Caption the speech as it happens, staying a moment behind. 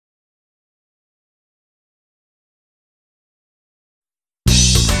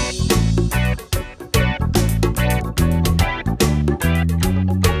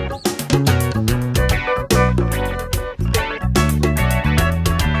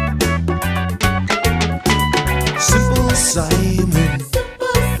Simon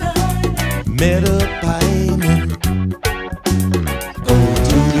met a pieman. Go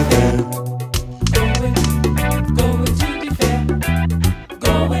to the fair. Going to the fair.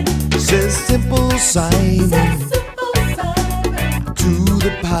 Going. Says Simple Simon to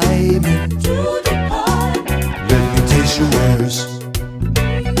the pieman. Let me taste your wares.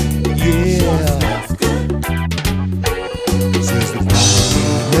 Yeah. Says the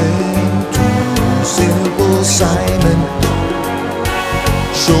pieman to Simple Simon.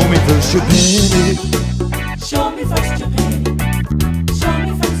 Show me first your penny. Show me first your penny. Show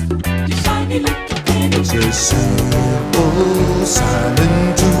me first your shiny little penny. Says Simple Simon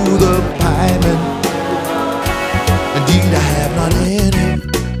to the pieman. Indeed I have not any.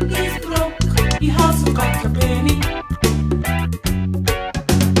 He's broke, he hasn't got a penny.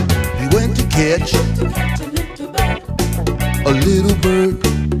 He went to catch A little bird. a little bird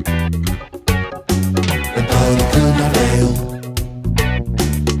and thought he could not fail.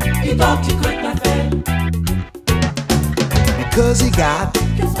 He thought he could not fail. Because he got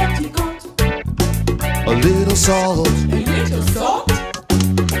Guess what he got? a little salt A little salt.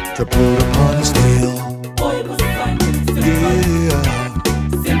 to put upon his tail. Boy, it was Simon Simple. Yeah.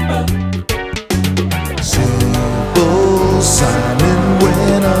 Simple. Simple Simon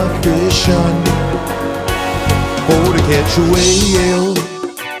went a fishing for to catch a whale.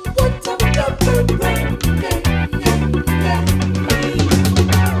 What a rain.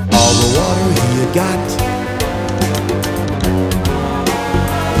 All the water he had got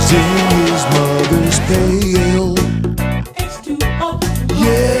was in his mother's pail. H2O.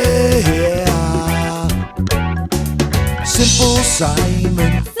 Yeah. Simple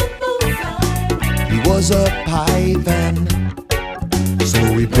Simon, Simple Simon. he was a pieman, so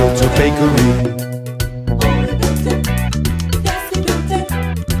he built a bakery. Oh, he built it. Yes, he built it.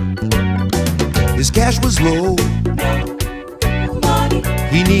 His cash was low, No money.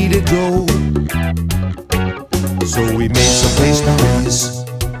 he needed dough, so he made some pastries.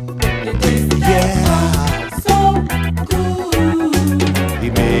 It tasted Yeah. so good. He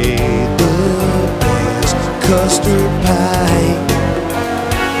made the best custard pie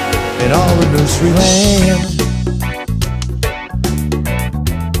in all the nursery land.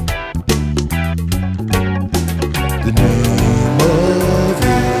 The name of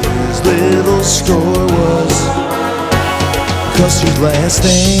his little store was Custer's Last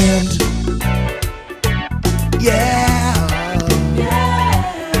Stand. Yeah.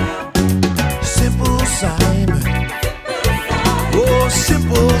 Simple Simon. Oh,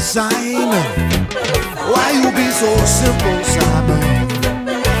 Simple Simon. Why you be so simple, Simon?